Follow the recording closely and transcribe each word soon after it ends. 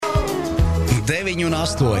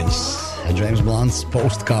9:08. James Blants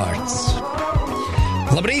postcards.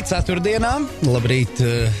 Labrīt, ceturtdienā. Labrīt,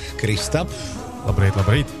 Kristap. Labrīt.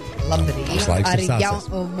 Labrīt. Arī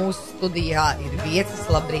mūsu studijā ir vietas.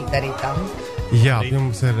 Labrīt arī tam. Jā,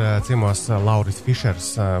 jums ir ciemos Lauris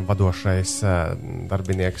Fišers, vadošais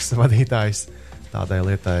darbinieks, vadītājs tādai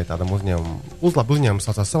lietai, tādam uzņēmumam. Uzņēmums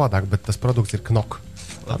saucās savādāk, bet tas produkts ir Knok.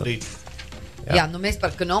 Labrīt. Jā, nu mēs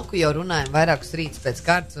par Knoku jau runājam vairākus rītus pēc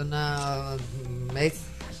kārtas, un mēs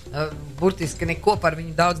burtiski neko par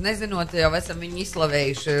viņu daudz nezinot, jau esam viņu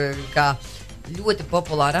izslavējuši kā ļoti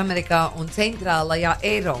populāru Amerikā un centrālajā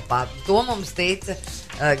Eiropā. To mums teica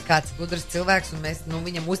kāds gudrs cilvēks, un mēs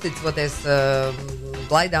viņam uzticoties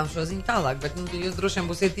laidām šo ziņu tālāk, bet jūs droši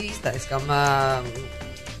vien būsiet īstais, kam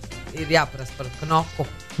ir jāprasa par Knoku.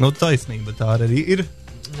 Taisnība tā arī ir.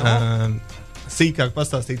 Sīkāk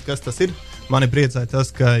pastāstīt, kas tas ir. Mani priecāja tas,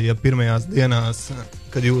 ka pirmajās dienās,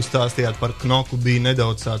 kad jūs stāstījāt par Knoku, bija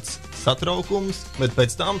nedaudz tāds satraukums, bet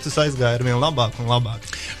pēc tam tas aizgāja ar vien labāk un labāk.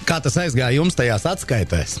 Kā tas aizgāja jums tajās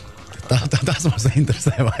atskaitēs? Tas mums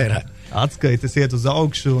interesē vairāk. Atskaites iet uz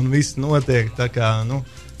augšu un viss notiek, tā kā,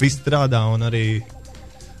 viss strādā un arī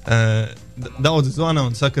daudzi zvana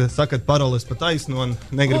un saka paroles pa taisnu un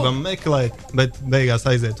negribam meklēt, bet beigās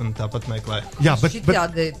aiziet un tāpat meklē. Jā,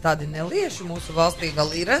 tādi nelieši mūsu valstī vēl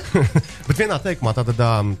ir. Bet vienā teikumā,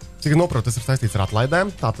 cik noprotu, tas ir saistīts ar atlaidēm,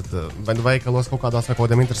 tātad vai veikalos kaut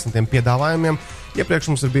kādiem interesantiem piedāvājumiem. Iepriekš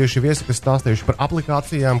mums ir bijuši viesi, kas stāstījuši par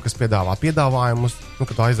aplikācijām, kas piedāvā piedāvājumus,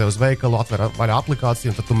 kad tu aizej uz veikalu, atver vaļā aplikāciju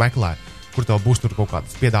un tad tu meklē, kur tev būs tur kaut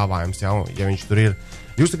kāds piedāvājums, ja viņš tur ir.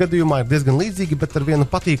 Jūsu gadījumā ir diezgan līdzīgi, bet ar vienu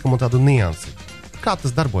patīkamu tādu niansi. Kā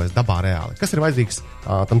tas darbojas dabā reāli? Kas ir vajadzīgs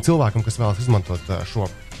tam cilvēkam, kas vēlas izmantot šo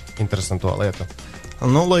interesanto lietu?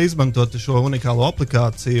 Lai izmantotu šo unikālo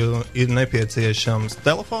aplikāciju, ir nepieciešams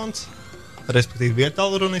telefons, respektīvi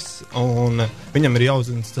vietālrunis, un viņam ir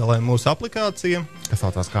jāuzinstalē mūsu aplikācija. Kas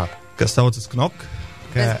saucās kā? Kas saucas Knok.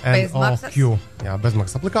 K-N-O-Q. Jā,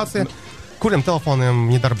 bezmaksas aplikācija. Kuriem telefoniem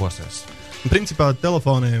viņi darbosies? Principā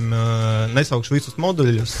telefoniem nesaukšu visus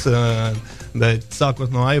moduļus, bet sākot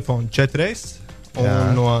no iPhone 4S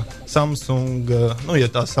un no Samsung, ja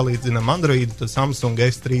tā salīdzinām Android, tad Samsung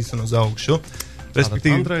S3 un uz augšu.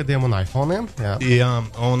 Respektīvi Androidiem un iPhoneiem. Jā,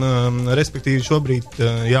 un respektīvi šobrīd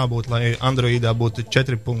jābūt, lai Androidā būtu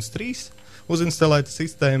 4.3 uzinstalēta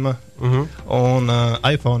sistēma, un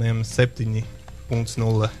iPhoneiem 7.0.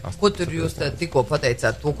 Ko tur jūs tikko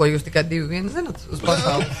pateicāt? To, ko jūs tikai 2 zināt uz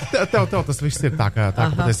pasauli? Tev tas viss ir tā, ka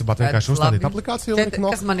patiesībā tu vienkārši uzstādīt aplikāciju.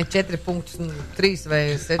 Kas man ir 4.3 vai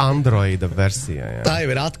 7? Androida versija. Jā. Tā jau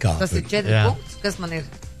ir atkāpe. Tas ir 4 punkts. Kas man ir?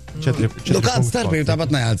 4 kāda starpība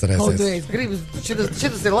tāpat neatcerēsies. Es gribu,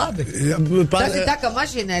 šitas ir labi. Tas ir tā kā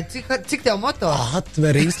mašīnē, cik tev moto?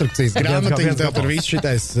 Atver instrukcijas grāmatiņu, tev tur viss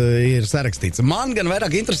šitais ir sarakstīts. Man gan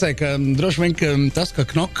vairāk interesē, ka droši vien, ka tas, ka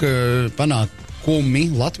Knok panākumi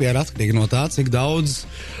Latvijā ir atkarīgi no tā, cik daudz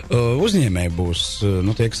uzņēmēji būs,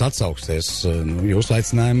 tie, kas atsauksies jūsu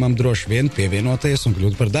aicinājumam droši vien pievienoties un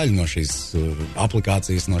kļūt par daļu no šīs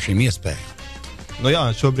aplikācijas, no šīm iespējām.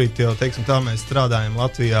 Šobrīd jau, mēs strādājam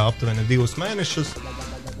Latvijā aptuveni 2 mēnešus.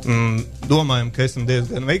 Domājam, ka esam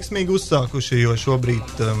diezgan veiksmīgi uzsākuši, jo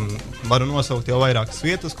šobrīd varu nosaukt jau vairākas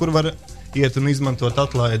vietas, kur var iet un izmantot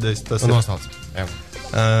atlaides. Tas nosauc.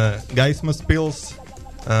 Gaismas pils,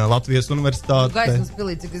 Latvijas universitāte. Gaismas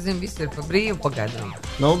pilī, cik es zinu, viss ir pa brīvu pagaidām.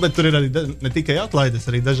 Bet tur ir arī ne tikai atlaides,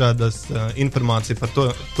 arī dažādas informācija par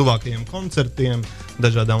tuvākajiem koncertiem,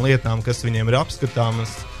 dažādām lietām, kas viņiem ir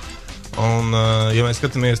apskatāmas. Un, ja mēs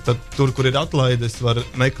skatāmies, tad tur, kur ir atlaides, var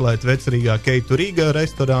meklēt vecerīgā Keitu Rīgā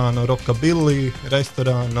restorānu, Rockabilly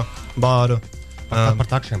restorānu, bāru. Par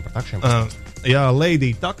takšiem.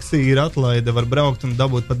 Lady Taxi ir atlaide, var braukt un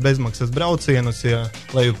dabūt pat bezmaksas braucienus, ja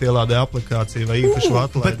leju pielādē aplikāciju vai īpašu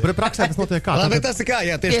atlaidi. Bet praksē tas notiek kā? Bet tas ir kā,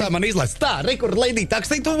 tieši tā man izlaists. Tā, kur Lady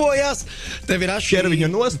Taxi tuvojās, tev ir ķer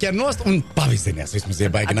viņu nost un pavizinies vismaz,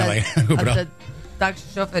 ja baigi nevajag braukt.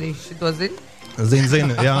 Taksi šoferīši šito zina?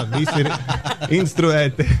 Zinu, visi ir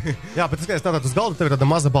instruēti. Jā, bet es skaidrs, tātad uz galda tev ir tāda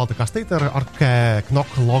maza balta kastīte ar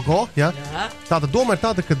Knok logo, ja? Tāda doma ir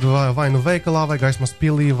tāda, ka vai veikalā, vai gaismas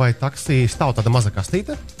pilī, vai taksī stāv tāda maza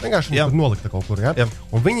kastīte, vienkārši nolikta kaut kur, ja?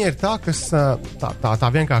 Un viņa ir tā, kas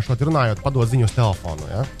tā vienkāršot runājot, padod ziņu uz telefonu,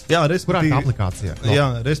 ja? Jā, respektīvi. Kurā tā aplikācija? Jā,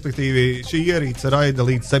 respektīvi, šī ierīce raida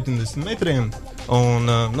līdz 70 metriem, un,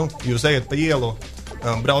 jūs ejat pa ielu,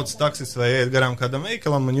 brauc taksis vai iet garām kādam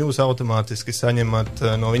veikalam, un jūs automātiski saņemat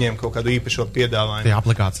no viņiem kaut kādu īpašo piedāvājumu.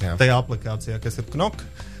 Tajā aplikācijā, kas ir Knok.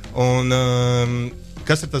 Un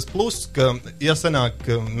kas ir tas plus, ka, ja sanāk,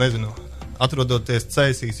 atrodoties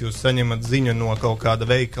Cēsīs, jūs saņemat ziņu no kaut kāda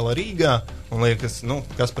veikala Rīgā, un liekas,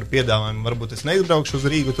 kas par piedāvājumu, varbūt es neizbraukšu uz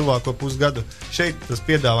Rīgu tuvāko pusgadu. Šeit tas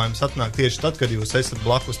piedāvājums atnāk tieši tad, kad jūs esat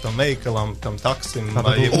blakus tam veikalam, tam taksim.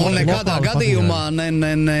 Un nekādā gadījumā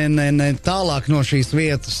ne tālāk no šīs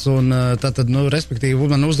vietas, un tad, respektīvi,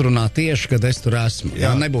 man uzrunā tieši, kad es tur esmu.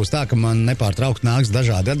 Jā. Nebūs tā, ka man nepārtraukt nāks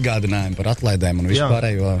dažādi atgādinājumi par atlaidēm un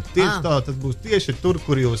vispārējo. Tieši tā, tad būs tieši tur,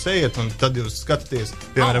 kur jūs ejat, un tad jūs skatāties,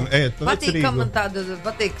 piemēram, ejat pa Vecrīgu. Man tāda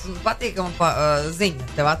patīkama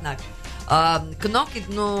ziņa tev atnāk. Knoki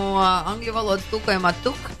no angļu valodas tūkojumā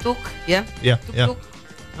tuk, ja? Jā.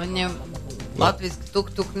 Viņam latviski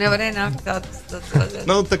tuk nevar ienākt tāds.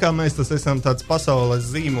 Tā kā mēs tas esam tāds pasaules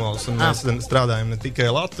zīmols, un mēs strādājam ne tikai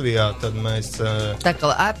Latvijā, tad mēs... Tā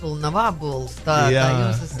kā Apple nav abuls, tā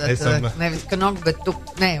jūs esat nevis knok, bet tuk.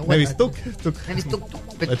 Nevis tuk,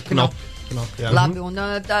 bet knok. Labi, un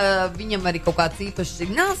viņam arī kaut kāds īpašs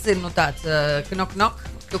signāls ir, tāds knok,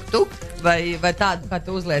 tuk, vai tādu, kā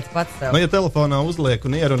tu uzliec pats sev? Ja telefonā uzliek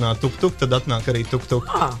un ierunā tuk, tad atnāk arī tuk.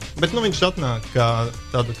 Bet viņš atnāk kā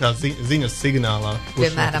ziņas signālā.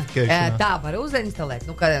 Piemēram, tā var uzinstalēt.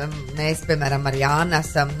 Ka mēs, piemēram, ar Jānu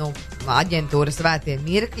esam aģentūras svētie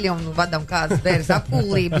mirkļi un vadam kādas bērnas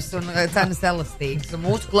apkūlības un cenas elastīgas. Un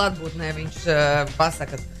mūsu klātbūtnē viņš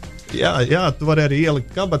pasaka, Jā, tu vari arī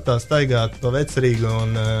ielikt kabatā, staigāt pa Vecrīgu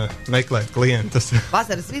un meklēt klientus.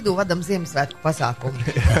 Vasaras vidū vadam Ziemassvētku pasākumu.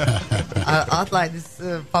 Atlaides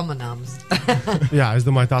pamanāmas. Jā, es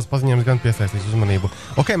domāju, tās paziņojums gan piesaistīs uzmanību.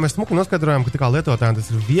 Ok, mēs smuki noskaidrojām, ka tā kā lietotājiem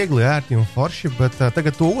tas ir viegli, ērti un forši, bet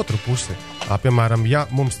tagad to otru pusi. Piemēram, ja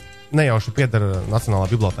mums nejauši pieder Nacionālā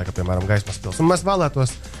bibliotēka, piemēram, Gaismas pils. Un mēs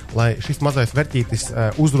vēlētos, lai šis mazais verķītis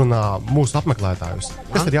uzrunā mūsu apmeklētājus.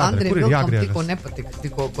 Kas ir jādara? Kur ir jāgriežas? Tikko nepatika,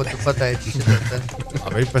 ko tu pateici.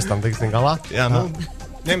 Labi, pēc tam tiksim galā. Jā,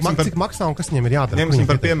 cik maksā un kas viņiem ir jādara? Ņemsim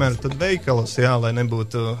par piemēru tad veikalus, lai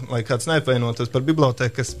nebūtu, lai kāds neapvainotos par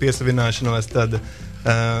bibliotēkas piesavināšanos, tad,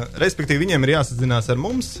 respektīvi, viņiem ir jāsazinās ar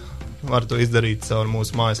mums. Var to izdarīt caur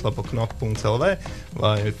mūsu mājaslapu knok.lv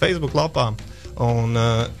vai Facebook lapā. Un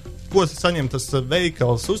ko saņem tas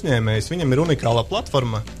veikals uzņēmējs? Viņam ir unikāla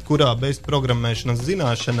platforma, kurā bez programmēšanas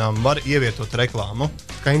zināšanām var ievietot reklāmu.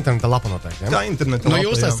 Kā interneta lapa noteikti, ja? Kā interneta lapa,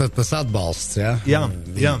 jūs esat tas atbalsts, ja?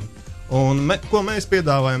 Jā. Un ko mēs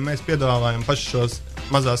piedāvājam? Mēs piedāvājam paši šos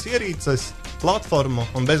mazās ierīces, platformu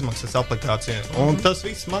un bezmaksas aplikāciju. Un tas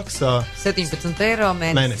viss maksā 17 eiro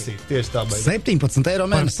mēnesī. Tieši tā baigi. 17 eiro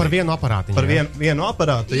mēnesī? Par vienu aparātiņu. Par vienu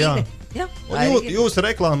aparātu, jā. Jā. Jūsu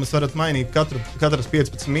reklāmas varat mainīt katras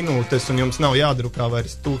 15 minūtes, un jums nav jādrukā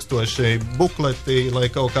vairs 1000 bukleti, lai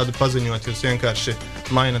kaut kādu paziņot. Jūs vienkārši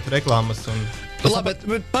mainat reklāmas. Labi,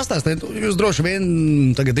 bet pastāstiet, jūs droši vien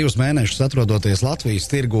tagad 2 mēnešus atrodoties Latvijas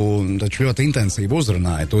tirgu, taču ļoti intensīvi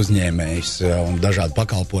uzrunājat uzņēmējus un dažādu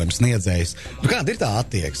pakalpojumu sniedzējus. Kāda ir tā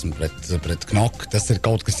attieksme pret Knoku? Tas ir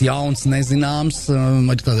kaut kas jauns, nezināms,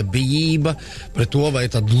 vai tāda bijība pret to, vai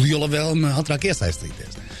tāda liela vēlme ātrāk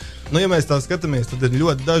iesaistīties? Ja mēs tā skatāmies, tad ir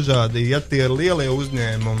ļoti dažādi. Ja tie ir lielie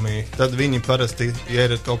uzņēmumi, tad viņi parasti, ja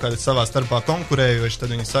ir kaut kādi savā starpā konkurējoši,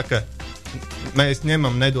 tad viņi saka, mēs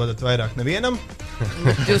ņemam, nedodat vairāk nevienam.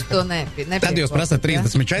 Jūs to nepiekopjat. Tad jūs prasat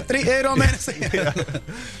 34 eiro mēnesī.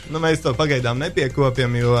 Mēs to pagaidām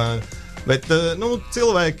nepiekopjam, bet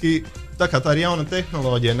cilvēki, tā kā tā ir jauna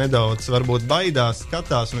tehnoloģija, nedaudz varbūt baidās,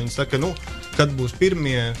 skatās, un viņi saka, kad būs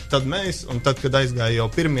pirmie, tad mēs, un tad, kad aizgāja jau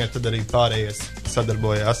pirmie, tad arī pārējie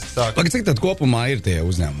sadarbojās. Cik tad kopumā ir tie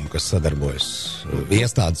uzņēmumi, kas sadarbojas?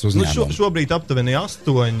 Iestādes uzņēmumi? Šobrīd aptuveni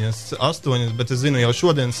 8, bet es zinu, jau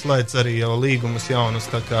šodien slēdz arī jau līgumus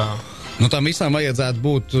jaunus, tā kā... Tam visām vajadzētu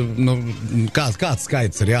būt, kāds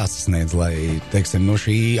skaits ir jāsasniedz, lai, teiksim,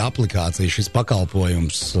 šī aplikācija, šis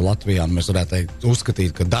pakalpojums Latvijā, mēs varētu teikt,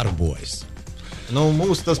 uzskatīt, ka darbojas.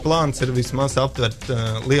 Mūsu tas plāns ir vismaz aptvert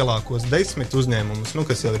lielākos 10 uzņēmumus,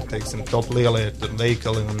 kas jau ir, teiksim, top lielie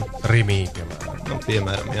veikali un... Rimī,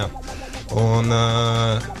 piemēram, jā. Un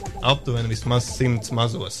aptuveni vismaz 100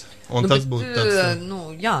 mazos. Un tas būtu tāds...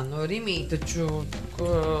 Rimī taču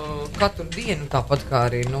katru dienu tāpat kā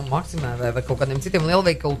arī, Maksimē vai kaut kādiem citiem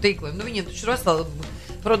lielveikalu tīkliem. Viņiem taču rasta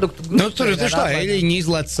produktu grupu. Tur ir tieši tā, eļļiņi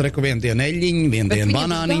izlec, vienu dienu eļļiņu, vienu dienu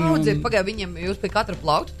banāniņu. Pagaid, viņiem jūs pie katra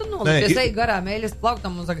plaukta tad nolikt. Es eju garām eļļas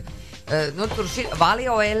plauktam un saku, tur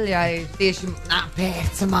valio eļļai tieši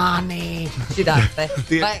pēc mani šitā te.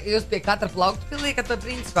 Vai jūs pie katra plaukta pilīkat, vai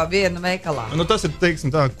principā viena veikalā? Tas ir,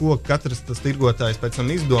 teiksim tā, ko katrs tas tirgotājs pēc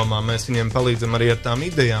tam izdomā. Mēs viņiem palīdzam arī ar tām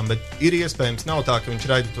idejām, bet ir iespējams nav tā, ka viņš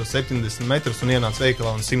raida to 70 metrus un ienāc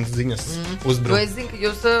veikalā un 100 ziņas uzbruk. Es zinu, ka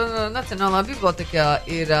jūs Nacionālā bibliotekā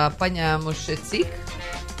ir paņēmuši cik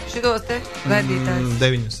šitos te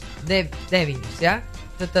raidītājus? 9. 9, jā?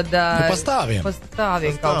 tad pastāviem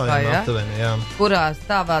kaut kā, ja? Aptuveni, jā. Kurā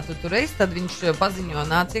stāvā tu tur esi, tad viņš paziņo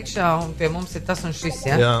nāc iekšā un pie mums ir tas un šis,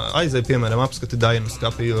 ja? Jā, aizēja, piemēram, apskati Dainas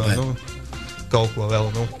kapi, jo, kaut ko vēl,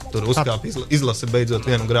 tur uzkāp izlasa beidzot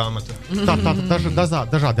vienu grāmatu.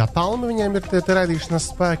 Dažādi attālumi viņiem ir tie raidīšanas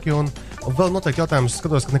spēki, un vēl noteikti jautājums,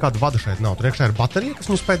 skatos, ka nekāda vada šeit nav. Tur iekšā ir baterija, kas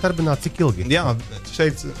viņu spēj darbināt cik ilgi? Jā,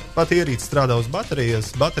 šeit pat ierīce strādā uz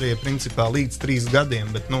baterijas. Baterija principā līdz 3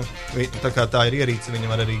 gadiem, bet, tā kā tā ir ierīce, viņa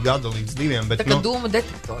var arī gadu līdz 2. Bet, tā kā dūmu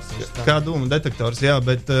detektors. Kā dūmu detektors, jā,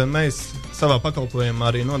 bet mēs savā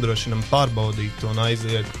pakalpojumā arī nodrošinam pārbaudīt un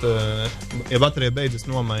aiziet, ja baterija beidzas,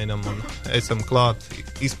 nomainam un esam klāt,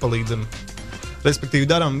 izpalīdzam. Respektīvi,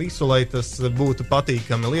 darām visu, lai tas būtu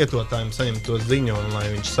patīkami lietotājiem saņemt to ziņu un lai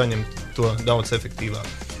viņš saņemtu to daudz efektīvāk.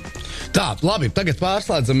 Tā, labi, tagad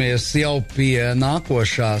pārslēdzamies jau pie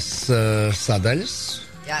nākošās sadaļas.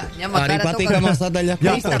 Jā, arī patīkamā sadaļa.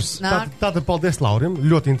 Tātad paldies Laurim.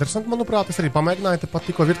 Ļoti interesanti, manuprāt. Es arī pamēģināju tepat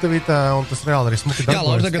tikko virtuvītē, un tas reāli arī smuki darbojas. Jā,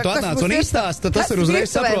 Lauris, tagad tu atnāc un izstāst, tas ir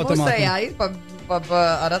uzreiz saprotamāk. Jā, ir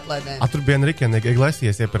ar atlaidēm. Tur bija Enrique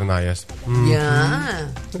Iglesias iepirinājies. Jā.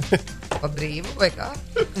 Pa brīvu vai kā?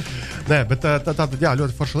 Nē, bet tātad, jā,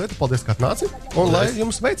 ļoti forša lieta. Paldies, ka atnāci. Un lai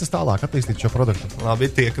jums veicas tālāk attīstīt šo produktu. Labi,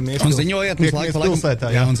 tiekamies. Un ziņojiet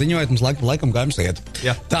mums laikam, kā jums iet.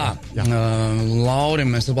 Jā. Tā,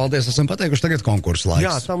 Laurim, mēs paldies, esam pateikuši tagad konkursu laiks.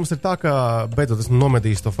 Jā, tā mums ir tā, ka beidzot esmu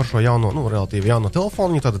nomedījis to foršo jauno, relatīvi jauno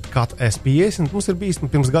telefonu. Tātad Cat S50. Mums ir bijis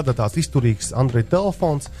pirms gada tāds izturīgs Android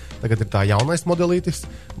telefons. Tagad ir tā jaunais modelītis.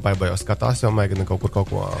 Baibajos skatās, jau mēģina kaut ko.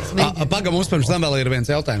 Paga, mums pirms tam vēl ir viens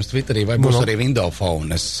jautājums Twitterī, vai būs arī Windows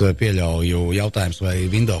Phone? Es pieļauju jautājums, vai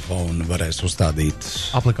Windows Phone varēs uzstādīt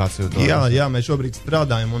aplikāciju. Jā, mēs šobrīd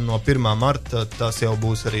strādājam, un no 1. marta tas jau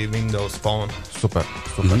būs arī Windows Phone. Super.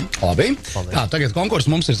 Labi. Tā, tagad konkurss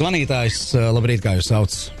mums ir zvanītājs. Labrīt, kā jūs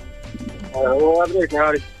sauc? Labrīt,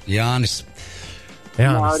 Jānis.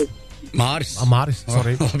 Māris,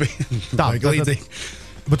 sorry. Labi. Tā,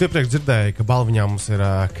 bet iepriekš dzirdēju, ka balviņā mums ir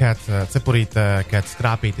cat cepurīte, cat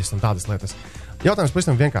skrāpītis un tādas lietas. Jautājums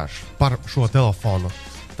pavisam vienkārši par šo telefonu.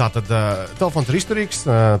 Tātad telefons ir izturīgs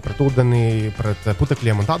pret ūdeni, pret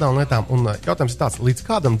putekļiem un tādām lietām. Un jautājums ir tāds, līdz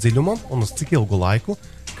kādam dziļumam un uz cik ilgu laiku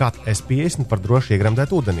Cat S50 var droši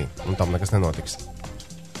iegremdēt ūdenī. Un tam nekas nenotiks.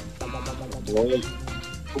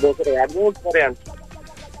 Būs arī atbildes variants?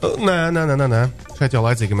 Nē. Šeit jau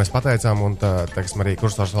laicīgi mēs pateicām, un teiksim, arī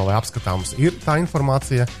kursors vēl apskatāms ir tā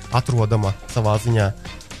informācija atrodama savā ziņā.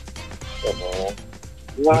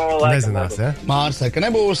 Nezinās, ja? Māris, ka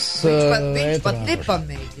nebūs. Viņš pat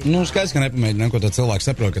nepamēģina. Skaidrs, ka nepamēģina, ko tad cilvēks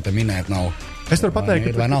saprot, ka te minēt nav. Es varu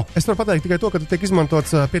pateikt tikai to, ka tiek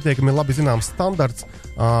izmantots pietiekami labi zināms standarts,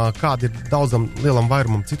 kādi ir daudzam lielam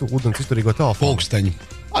vairumam citu ūdens izturīgo telefonu. Pulksteņi.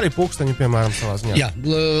 Arī pulksteņi, piemēram, savā ziņā. Jā,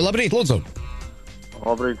 labrīt, lūdzu.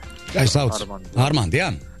 Labrīt. Kā jūs sauc? Armand, jā.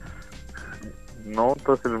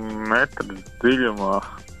 Tas ir metrs dziļumā.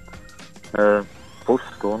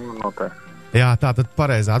 Pusstundu no te. Jā, tā tad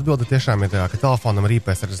pareizā atbilde tiešām ir tā, ka telefonam ir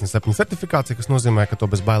IP67 certifikācija, kas nozīmē, ka to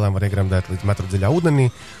bez bailēm var iegremdēt līdz metru dziļā ūdenī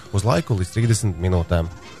uz laiku līdz 30 minūtēm.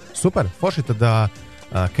 Super, forši, tad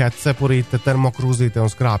cat cepurīte, termokrūzīte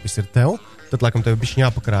un skrāpis ir tev. Tad, laikam, tev bišķiņ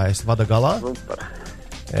jāpakrājas vada galā. Super.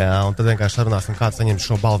 Jā, un tad vienkārši sarunāsim, kāds saņems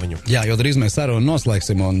šo balviņu. Jā, jo drīz mēs sarunu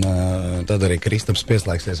noslēgsim, un tad arī Kristaps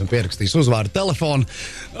pieslēgsies un pierakstīs uzvārdu telefonu.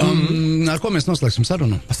 Ar ko mēs noslēgsim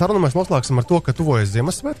sarunu? Sarunu mēs noslēgsim ar to, ka tuvojas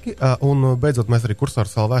Ziemassvētki, un beidzot mēs arī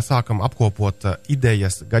Kursors LV sākam apkopot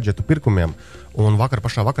idejas gadžetu pirkumiem. Un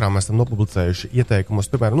pašā vakarā mēs esam nopublicējuši ieteikumus,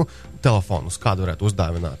 piemēram, telefonus, kādu varētu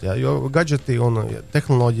uzdāvināt. Jā? Jo gadžeti un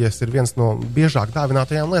tehnoloģijas ir viens no biežāk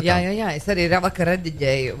dāvinātajām lietām. Jā, es arī vakar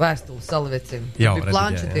rediģēju vēstuli Salvecim.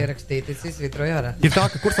 Planšeti ierakstīti, es izvitroju ārā. Ir tā,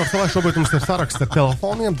 ka Kursors LV šobrīd mums ir saraksts ar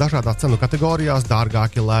telefoniem, dažādās cenu kategorijās,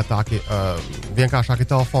 dārgāki, lētāki, vienkāršāki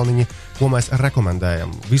telefoniņi, ko mēs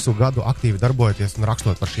rekomendējam. Visu gadu aktīvi darbojoties un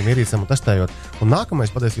rakstot par šīm ierīcēm un testējot. Un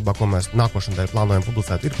nākamais, patiesībā, ko mēs nākošanai plānojam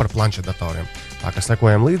publicēt, ir par planšetdatoriem. Tā kā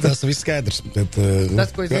sekojam līdzi. Tas viss skaidrs.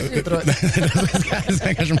 Tas, ko es izvitroju. Tas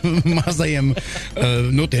vienkārši mazajiem,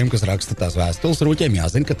 tiem, kas raksta tās vēstules, rūķiem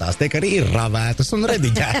jāzina, ka tās tiek arī ravētas un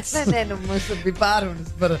rediģētas. Mums bija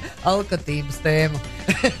pārunas par alkatības tēmu.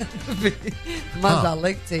 Mazā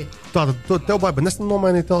lekcija. Tātad, tev baigi, nesam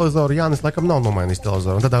nomainīt televizoru, Jānis laikam nav nomainījis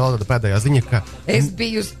televizoru. Un tad vēl tāda pēdējā ziņa, ka... Es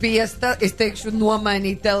biju spiesta, es teikšu,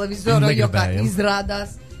 nomainīt televizoru, jo kā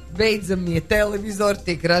izrādās, beidzamie televizori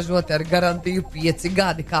tiek ražoti ar garantiju 5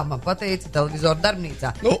 gadi, kā man pateica televizoru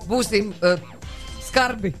darbnīcā. Būsim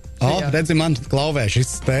Skarbi. Redzi, man klauvē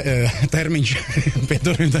šis termiņš pie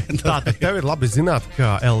durvīm. Tātad tev ir labi zināt,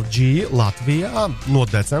 ka LG Latvijā no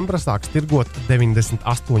decembra sāks tirgot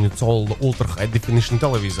 98 colu Ultra High Definition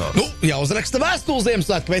televizoru. Nu, jāuzraksta vēstuli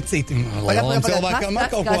Ziemassvētku vecītim.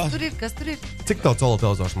 Kas tur ir? Cik tev colu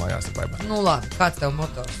televizors mājās ir, baibā? Nu labi, kāds tev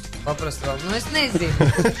motors? Paprast vēl. Nu es nezinu.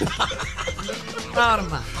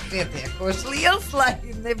 Normāli, pietiekoši liels, lai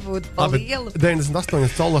nebūtu pa lielu.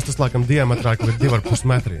 98 colos tas laikam diametrā, ka ir 2,5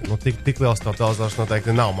 metri. Nu, tik liels tev televizors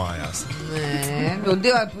noteikti nav mājās. Nē, nu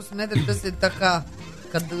 2,5 metri tas ir tā kā,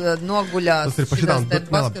 kad noguļās. Tas ir pa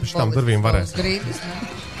šitām durvīm varēs. Grīdis,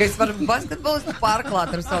 ne? Ka es varu basketbolistu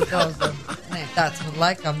pārklāt ar savu televizoru. Nē, tāds man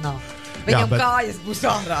laikam nav. Viņam kājas būs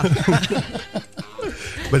ārā.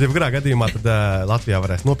 Bet, ja kurā gadījumā tad Latvijā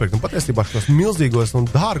varēs nopirkt. Un patiesībā šos milzīgos un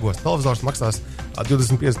dārgos televizors maksās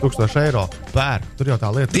 25,000 eiro pērk. Tur jau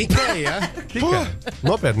tā lieta. Tikai, ja? Tikai.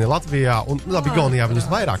 Nopietni Latvijā un labi Igaunijā viņus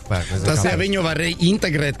vairāk pērk. Tas, ja viņu var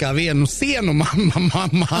integrēt kā vienu sienu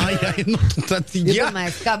mājai, nu tad, ja.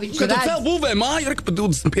 Domājies, kā viņš Kad tu vēl būvē māju, ir pa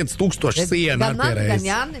 25,000 sienu ar pierēs. Gan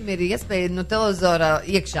Jānim ir iespēja no televizorā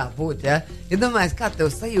iekšā būt, ja? Ja domājies, kā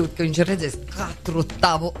tev sajūt, ka viņš redzēs katru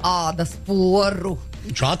tavu ādas poru.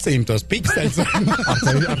 Viņš acīm tos pikseļus. Ar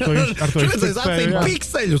to viņš redzēs acīm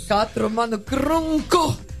pikseļus. Katru manu krunku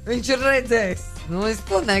viņš redzēs. Nu, es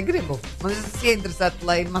to negribu. Man tas ieinteresētu,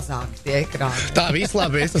 lai ir mazāk tie ekrāni. Tā, viss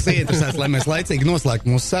labi, es tas ieinteresēts, lai mēs laicīgi noslēgtu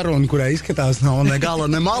mūsu sarunu, kurai izskatās nav ne gala,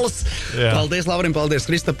 ne malas. Paldies Laurim, paldies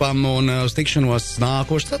Kristapam un uz tikšanos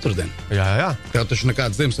nākošu ceturtdien. Jā. Tev taču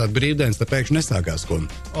nekāds Ziemassvētku brīvdienas, te pēkšņi nesākās, ko?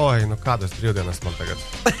 Oi, nu kādas brīvdienas man tagad?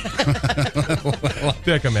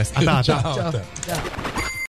 Tiekamies. Čau.